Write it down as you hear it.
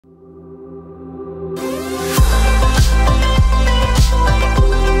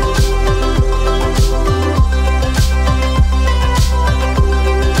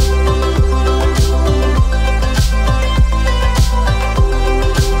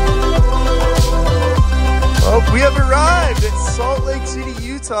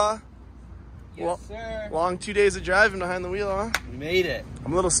Utah. Yes, sir. Long 2 days of driving behind the wheel, huh? We made it.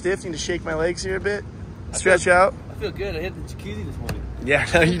 I'm a little stiff. Need to shake my legs here a bit. Stretch out. I feel good. I hit the jacuzzi this morning. Yeah,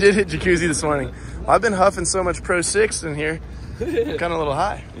 no, you did hit jacuzzi this morning. Well, I've been huffing so much Pro 6 in here. I'm kind of a little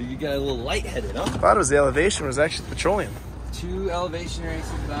high. You got a little lightheaded, huh? I thought it was the elevation. It was actually petroleum. 2 elevation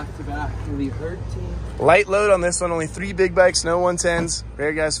races back to back for the herd team. Light load on this one. Only 3 big bikes, no 110s.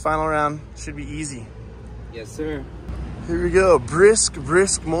 Rare guys, final round. Should be easy. Yes, sir. Here we go. Brisk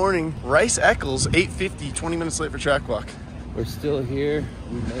morning. Rice Eccles, 8:50, 20 minutes late for track walk. We're still here.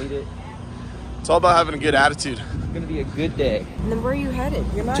 We made it. It's all about having a good attitude. It's gonna be a good day. And then where are you headed?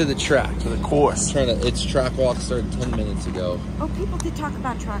 You're not To the track. To the course. It's track walk started 10 minutes ago. Oh, people did talk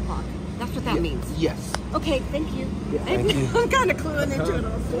about track walk. That's what that means. Yes. Okay, thank you. Yeah, thank you. I'm kind of cluing into it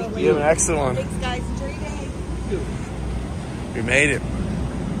all slowly. You have an excellent one. Thanks, guys. Enjoy your day. We made it.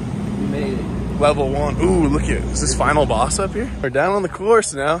 We made it. Level 1. Ooh, look at it. Is this final boss up here? We're down on the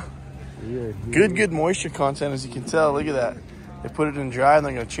course now. Good moisture content, as you can tell. Look at that. They put it in dry and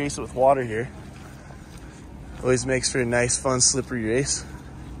they're going to chase it with water here. Always makes for a nice, fun, slippery race.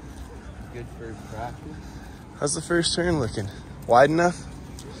 Good for practice. How's the first turn looking? Wide enough?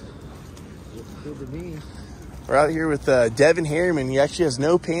 Looks good to me. We're out here with Devin Harriman. He actually has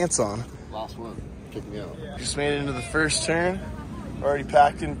no pants on. Last one. Check me out. Just made it into the first turn. Already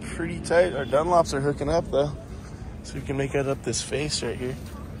packed in pretty tight. Our Dunlops are hooking up though. So we can make it up this face right here.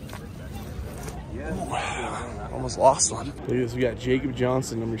 Ooh, almost lost one. Look at this, we got Jacob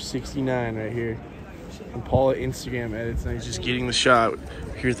Johnson, number 69 right here. And Paula Instagram edits, and he's just getting the shot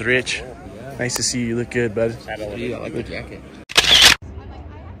here with Rich. Nice to see you. You look good, bud. I like the jacket.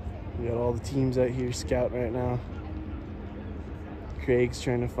 We got all the teams out here scouting right now. Craig's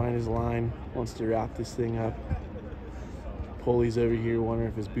trying to find his line, wants to wrap this thing up. Polly's over here wondering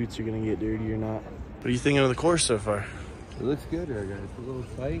if his boots are gonna get dirty or not. What are you thinking of the course so far? It looks good right guys. It's a little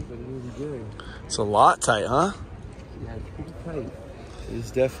tight, but it will be good. It's a lot tight, huh? Yeah, it's pretty tight.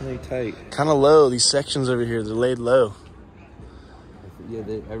 It's definitely tight. Kind of low, these sections over here, they're laid low. Yeah,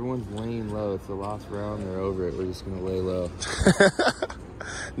 everyone's laying low. It's the last round, they're over it. We're just gonna lay low.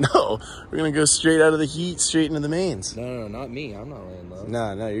 No, we're gonna go straight out of the heat, straight into the mains. No, not me. I'm not laying low.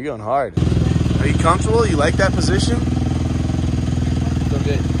 No, you're going hard. Are you comfortable? You like that position? So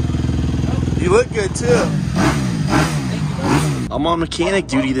good. You look good too. I'm on mechanic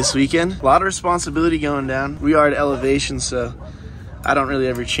duty this weekend. A lot of responsibility going down. We are at elevation, so I don't really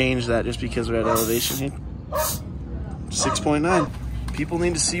ever change that just because we're at elevation here. 6.9. People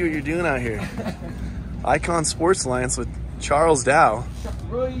need to see what you're doing out here. Icon Sports Alliance with Charles Dow.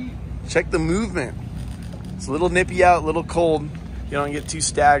 Check the movement. It's a little nippy out, a little cold. You don't get too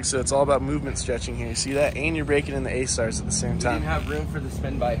stagged, so it's all about movement stretching here. See that? And you're breaking in the A-stars at the same time. We didn't have room for the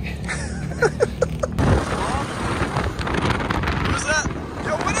spin bike. What's that?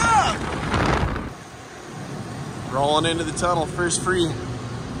 Yo, what up? Rolling into the tunnel, first free.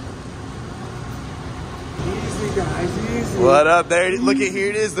 Easy, guys, easy. What up there? Look at, here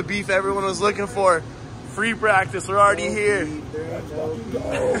it is, the beef everyone was looking for. Free practice, we're already here. Hey,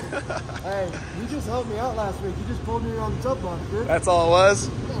 you just helped me out last week. You just pulled me around the top box, dude. That's all it was?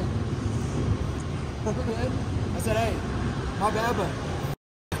 I said, hey, my bad, but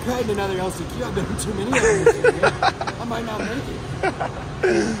I'm riding another LCQ. I've been in too many of those. I might not make it.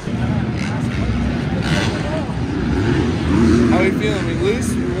 How we feeling? We loose?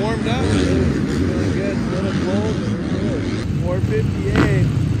 We warmed up? Really good. A little cold, but we're good. 458,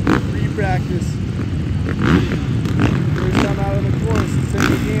 free practice. First time out on the course,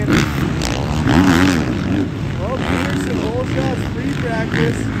 same again. Well, Peterson, old shots, free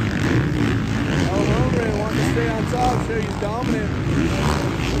practice. El Hombre wanting to stay on top, show he's dominant.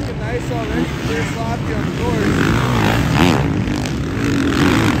 Looking nice already, first lobby on the course.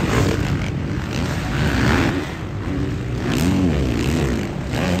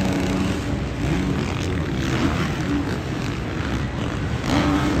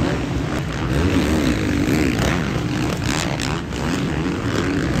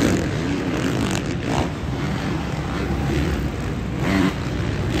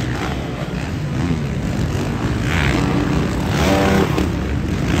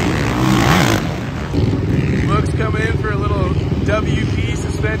 WP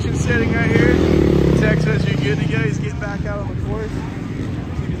suspension setting right here. Tech says you're good to go. He's getting back out on the course.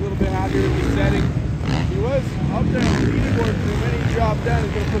 He's a little bit happier with the setting. He was up there on the leaderboard, but when he dropped down,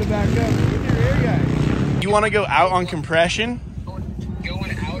 he's going to put it back up. Look at your air guy. You want to go out on compression?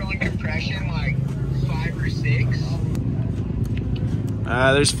 Going out on compression like 5 or 6.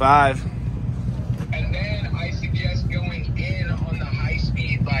 There's 5. And then I suggest going in on the high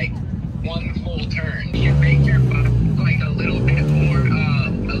speed like 1 full turn. You make your butt like a little bit more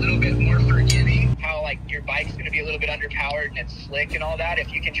your bike's going to be a little bit underpowered and it's slick and all that,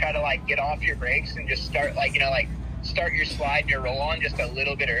 if you can try to like get off your brakes and just start like, you know, like start your slide and your roll on just a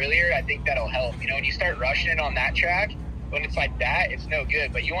little bit earlier, I think that'll help. You know, when you start rushing on that track, when it's like that, it's no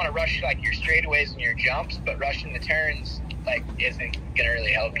good. But you want to rush like your straightaways and your jumps, but rushing the turns like isn't going to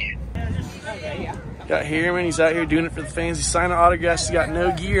really help you. Got Harriman, he's out here doing it for the fans. He's signing autographs, he's got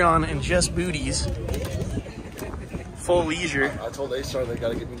no gear on and just booties. Full leisure. I told A-Star they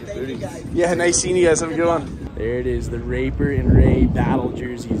gotta get me new booties. Yeah, nice seeing you guys. Have a good one. There it is, the Raper and Ray battle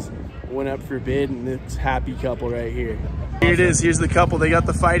jerseys. Went up for bid, and this happy couple right here. Here it is. Here's the couple. They got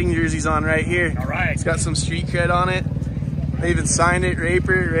the fighting jerseys on right here. All right. It's got some street cred on it. They even signed it.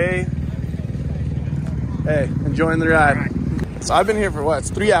 Raper, Ray. Hey, enjoying the ride. So I've been here for what? It's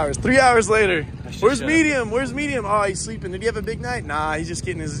 3 hours. 3 hours later. Where's Medium? Where's Medium? Oh, he's sleeping. Did he have a big night? Nah, he's just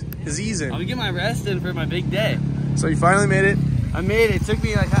getting his ease in. I'll get my rest in for my big day. So you finally made it? I made it. It took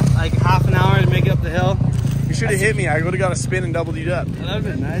me like half an hour to make it up the hill. You should have hit me. I would have got a spin and doubled you up. That would have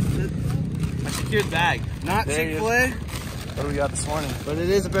been nice. I secured the bag. Not Chick-fil-A. What do we got this morning? But it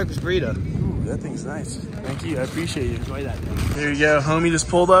is a breakfast burrito. Ooh, that thing's nice. Thank you. I appreciate you. Enjoy that thing. There you go. Homie just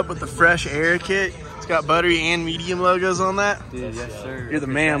pulled up with the fresh air kit. It's got Buttery and Medium logos on that. Dude, yes, sir. You're the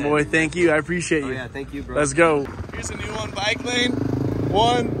man, boy. Thank you. I appreciate you. Oh, yeah. Thank you, bro. Let's go. Here's a new one, bike lane.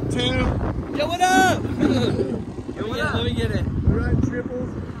 1, 2. Yo, what up? Yo, what up? Let me get it. We're riding triples.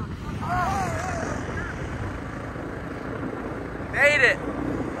 Made it.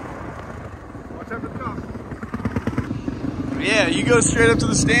 Watch out for the top. Yeah, you go straight up to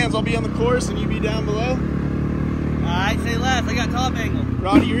the stands. I'll be on the course and you be down below. Alright, say left. I got top angle.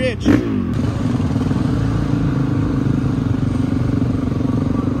 Roddy Rich.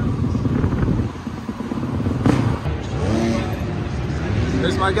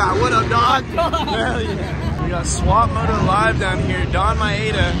 There's my guy. What up, Don? Hell yeah. We got Swap Moto Live down here. Don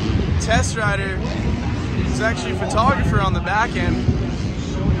Maeda, test rider. He's actually a photographer on the back end.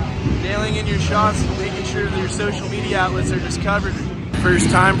 Nailing in your shots and making sure that your social media outlets are just covered.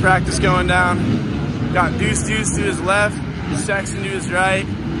 First time practice going down. Got Deuce to his left, Sexton to his right.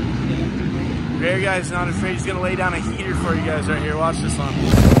 Rare guy's not afraid. He's gonna lay down a heater for you guys right here. Watch this one.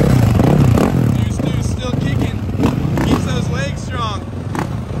 Deuce still kicking. Keeps those legs strong.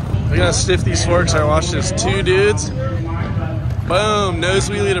 Look how stiff these forks are. Watch this. 2 dudes. Boom. Nose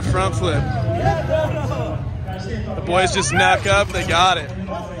wheelie to front flip. The boys just knuck up. They got it.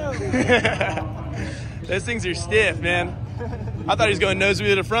 Those things are stiff, man. I thought he was going nose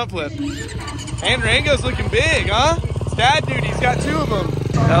wheel to front flip. And Rango's looking big, huh? It's dad duty. He's got 2 of them.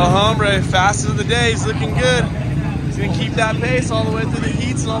 El Hombre, fastest of the day. He's looking good. He's going to keep that pace all the way through the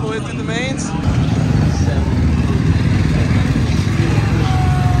heats and all the way through the mains.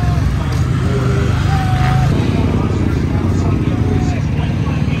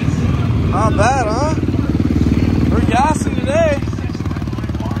 Not bad, huh? We're gassing today.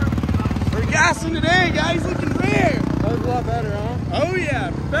 We're gassing today, guys. Looking rare. That was a lot better, huh? Oh yeah,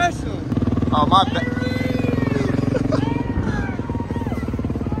 professional. Oh my bad.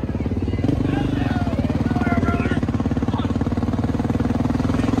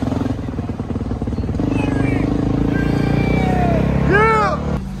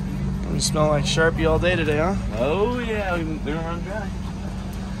 Yeah. We smell like Sharpie all day today, huh? Oh, yeah. We're gonna run dry.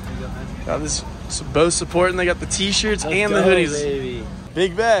 Got this both supporting. They got the t-shirts and the go, hoodies. Baby.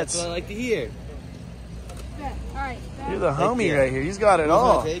 Big bets. That's what I like to hear. You're the homie it. right here. He's got it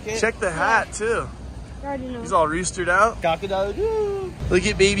all. Take it? Check the hat too. I already know. He's all roostered out. Cock-a-doodle. Look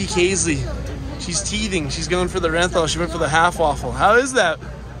at baby Kaisley. She's teething. She's going for the Renthal. She went for the half waffle. How is that?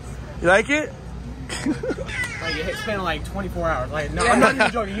 You like it? Like it spent like 24 hours. Like no, I'm not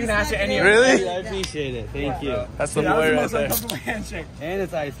even joking. You can ask it any of Really? I appreciate it. Thank you. That's the That was boy the right most there. uncomfortable handshake. And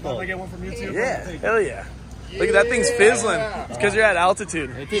it's ice Can cold. I get one from you too? Yeah. Hell yeah. Look at that thing's fizzling. It's because you're at altitude.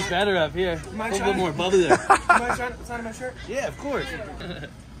 It tastes better up here. A Mind little bit trying? more bubbly there. You mind signing my shirt? Yeah, of course.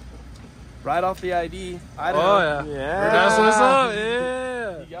 Right off the ID. I Oh, know. yeah. Yeah. That's what's up,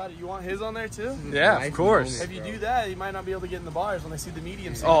 yeah. You got it. You want his on there too? Yeah, of course. If you do that, you might not be able to get in the bars when they see the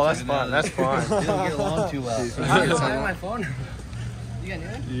medium. Oh, that's fun. That's fun. We don't get along too well. Sign my phone. You got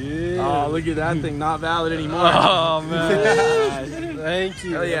it? Oh, look at that thing. Not valid anymore. Oh, man. Thank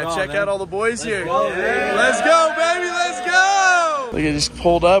you. Hell yeah, Oh, check man. out all the boys here. Let's go, baby, let's go! Look, I just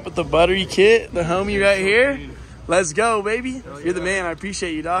pulled up with the Buttery kit, the homie right here. Let's go, baby. You're the man, I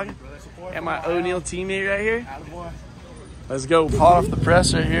appreciate you, dog. And my O'Neal teammate right here. Let's go, hot off the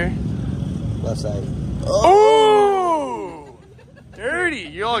press right here. Left side. Oh! Dirty,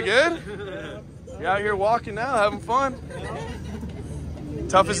 you all good? You're out here walking now, having fun?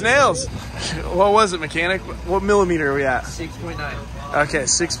 Tough as nails. What was it, mechanic? What millimeter are we at? 6.9. Okay,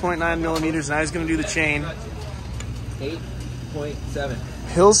 6.9 millimeters. Now he's gonna do the chain. 8.7.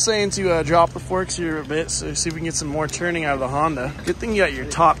 Hill's saying to drop the forks here a bit, so see if we can get some more turning out of the Honda. Good thing you got your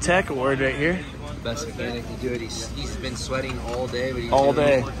top tech award right here. Best mechanic to do it. He's been sweating all day. But he's All doing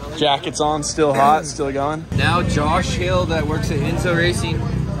day. it. Jacket's on, still hot, still going. Now Josh Hill, that works at Enzo Racing,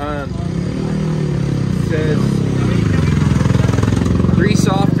 says breathe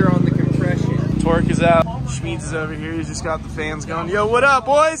softer on the compression. Torque is out. Schmeeds is over here. He's just got the fans going. Yo, what up,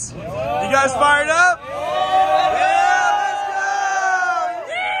 boys? You guys fired up? Yeah, let's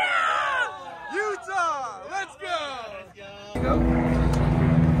go! Yeah! Utah, let's go!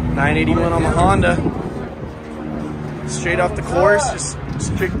 981 on the Honda. Straight off the course, just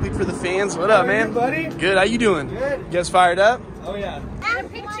strictly for the fans. What up, man? buddy? Good, how you doing? Good. You guys fired up? Oh, yeah.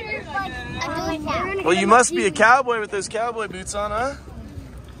 Well, you must be a cowboy with those cowboy boots on, huh?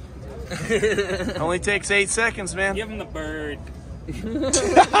 Only takes 8 seconds, man. Give him the bird.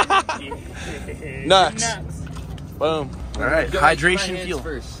 Nuts. Boom. All right, hydration Do fuel.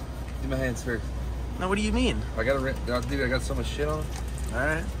 first. Do my hands first. Now, what do you mean? I gotta, dude, I got so much shit on. All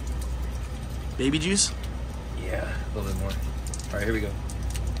right. Baby juice? Yeah, a little bit more. All right, here we go.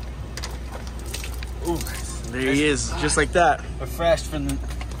 Ooh, there he is, just like that. Refreshed from the.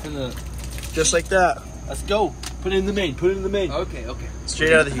 Just like that. Let's go. Put it in the main. Put it in the main. Okay, okay.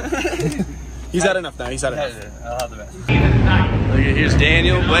 Straight out of the heat. He's had enough now. He's had enough. I'll have the best. Look at, here's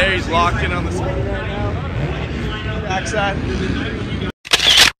Daniel. Blair, he's locked in on the screen right now. Trackside.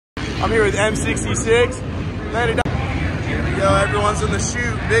 I'm here with M66. Let it down. Here we go. Everyone's on the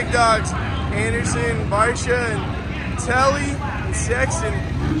shoot. Big dogs. Anderson, Barsha, and Telly, and Sexton.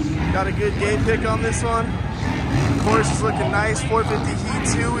 Got a good game pick on this one. The course is looking nice. 450 heat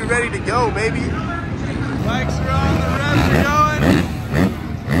 2. We ready to go, baby. Bikes are on. The revs are going.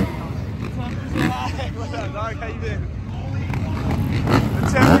 What's up, dog? How you been? The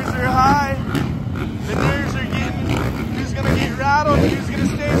tempers are high. The nerves are getting. Who's gonna get rattled? Who's gonna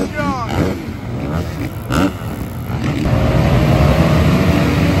stay strong?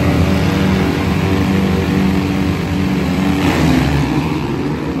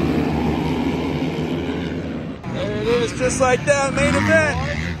 There it is, just like that, main event.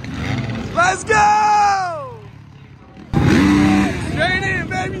 Let's go! Straight in,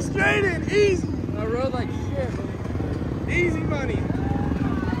 baby, straight in, easy. I rode like shit. Easy money.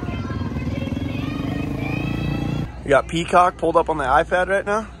 We got Peacock pulled up on the iPad right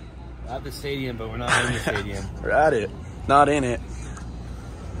now. At the stadium, but we're not in the stadium. We're at it, not in it.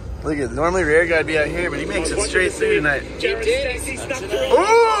 Look at, normally Rare Guy'd be out here, but he makes it straight through tonight. Ooh!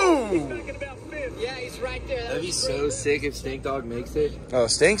 Yeah, he's right there. That'd be so sick if Snake Dog makes it. Oh,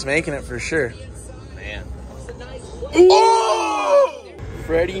 Stink's making it for sure. Man. Ooh!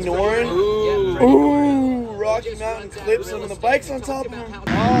 Freddie Noren. Ooh! Rocky Mountain clips him and the bike's on top of him.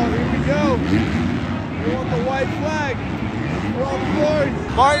 Oh, here we go. We want the white flag. We're on board.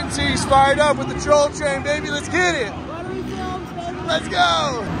 Martin C's fired up with the troll train, baby. Let's get it. Let's go.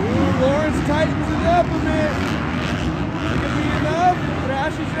 Ooh, Lawrence tightens it up a bit. Is it gonna be enough?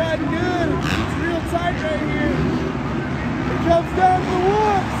 Thrash is riding good. It's real tight right here. It comes down to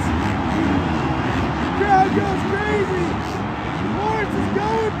whoops. The crowd goes crazy. Lawrence is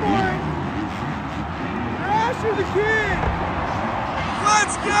going for it. Thrasher the kid.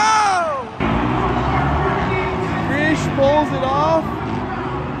 Let's go. Fish pulls it off.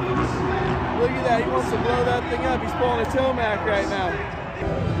 Look at that, he wants to blow that thing up. He's pulling a Tomac right now.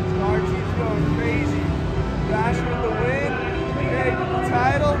 Archie's going crazy. Thrasher with the win. Craig with the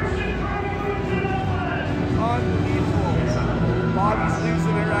title. Unbelievable. Bobby's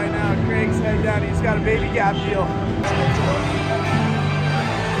losing it right now. Craig's heading down. He's got a baby gap deal.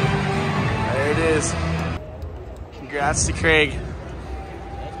 There it is. Congrats to Craig.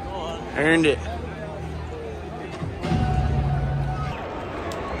 Earned it.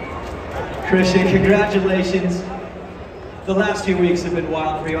 Christian, congratulations. The last 2 weeks have been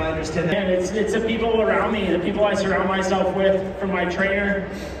wild for you, I understand that. And it's the people around me, the people I surround myself with, from my trainer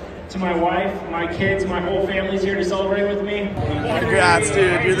to my wife, my kids, my whole family's here to celebrate with me. Congrats,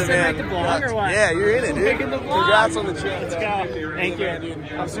 dude. You're the man. Make the vlog or what? Yeah, you're in it, dude. Making the vlog. Congrats on the chance. Let's go. Thank you.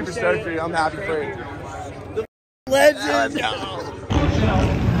 Dude. I'm super stoked for you. I'm happy for you. The legend.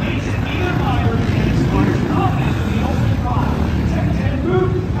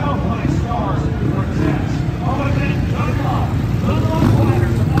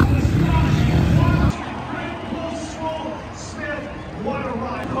 What a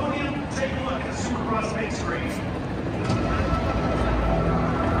ride. Podium, take a look at Supercross Main Street.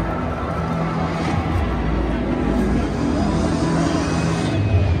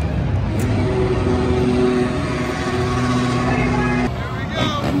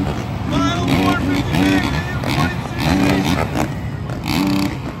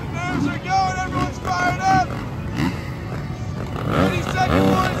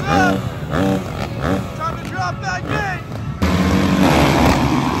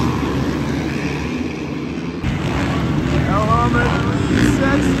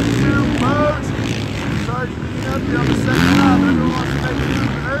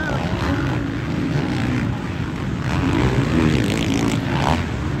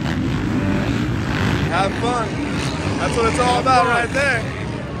 all about right there.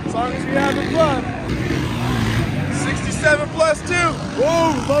 As long as we have the blood. 67 plus 2.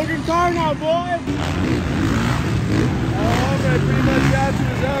 Whoa, Logan car now, boy. Hombre pretty much out to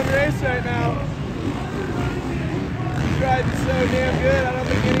his own race right now. He's riding so damn good, I don't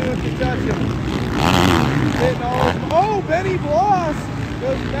think anyone can touch him. Hitting all of them. Oh, Benny Bloss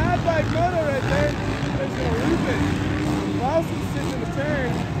goes mad bike moto right there. He's gonna loop it. Bloss is sitting in the turn.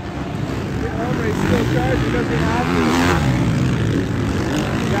 Hombre still charging, doesn't have to.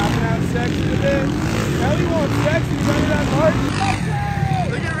 Dropping out section a bit. Ellie wants section, running that hard.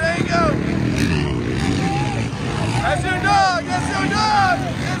 Look at Rango. That's your dog. That's your dog.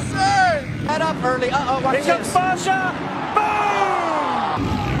 Yes, sir. Head up early. Watch this. Here comes Basha. Boom!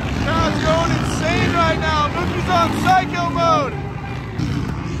 Crowd's going insane right now. Mookie's on psycho mode.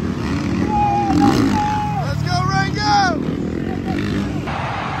 Let's go, Rango.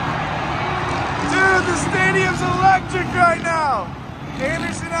 Dude, the stadium's electric right now.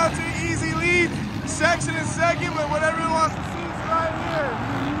 Anderson out to easy lead. Section in second, but what everyone wants to see is right here.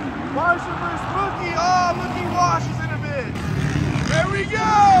 Marshall versus Mookie. Oh, Mookie washes in a bit. There we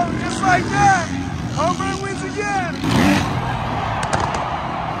go. Just like that. Home run wins again.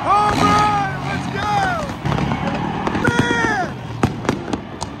 Home run. Let's go. Man.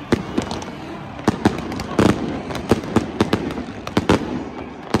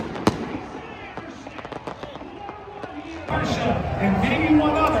 And maybe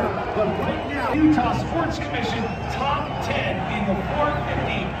one other, but right now, Utah Sports Commission top 10 in the 4th and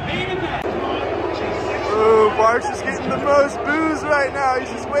 8th main event. Ooh, Barks is getting the most boos right now. He's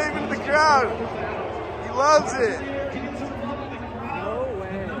just waving to the crowd. He loves it. No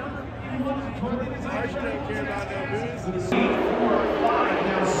way. Marsh don't care about no booze. 4, 5,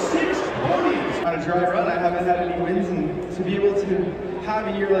 now 6 podiums. On a dry run, I haven't had any wins, and to be able to have a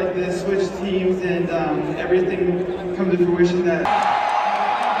year like this, switch teams, and everything come to fruition that. I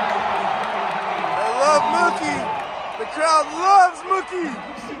love Mookie. The crowd loves Mookie.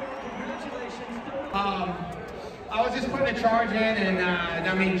 I was just putting a charge in, and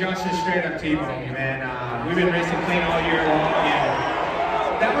I mean, Josh is straight up T-bone, man. We've been racing clean all year long,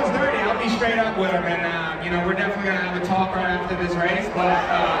 and that was dirty. I'll be straight up with him, and you know, we're definitely gonna have a talk right after this race. But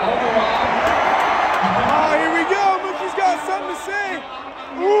overall, oh, here we go. Mookie's got something to say.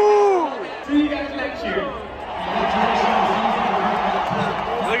 Ooh! See you guys next year.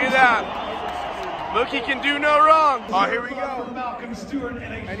 Look at that. Mookie can do no wrong. Oh, here we go. Malcolm Stewart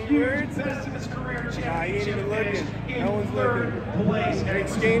and a Any huge words? best of his career Nah, he ain't championship even finish looking. in No one's 3rd place. And it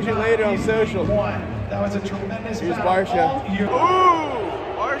was Exchange it later on social. That was a tremendous Here's battle Barsha. all year.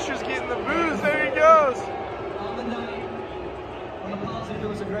 Ooh, Barsha's getting the booze. There he goes. On the night, on the positive, it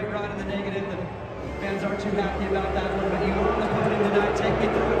was a great ride. On the negative, the fans aren't too happy about that one. But you were on the podium tonight. Take me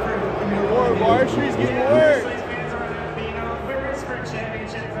through it from your More Barsha's getting work. Fans are being favorites for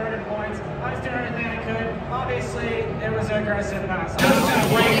championship, 3rd in points. I was doing everything I could. Obviously, it was an aggressive pass. Just to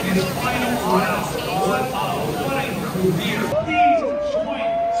break his final round. What a career. Please join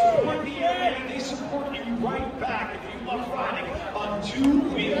Support the Area. They support you right back if you love riding on 2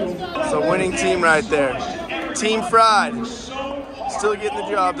 wheels. It's a winning team right there. Team Fried. Still getting the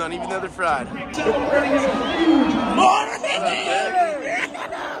job done, even though they're fried. Celebrating a huge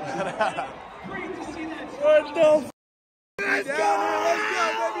What the f***? Let's go,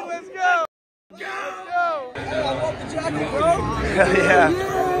 baby, let's go! Let's go! I want the jacket, bro! Yeah,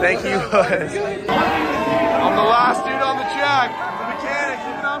 thank you, boys. I'm the last dude on the track. The mechanic,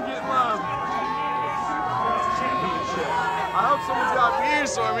 even I'm getting love. I hope someone's got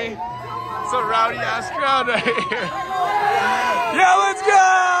beers for me. It's a rowdy ass crowd right here. Yeah, let's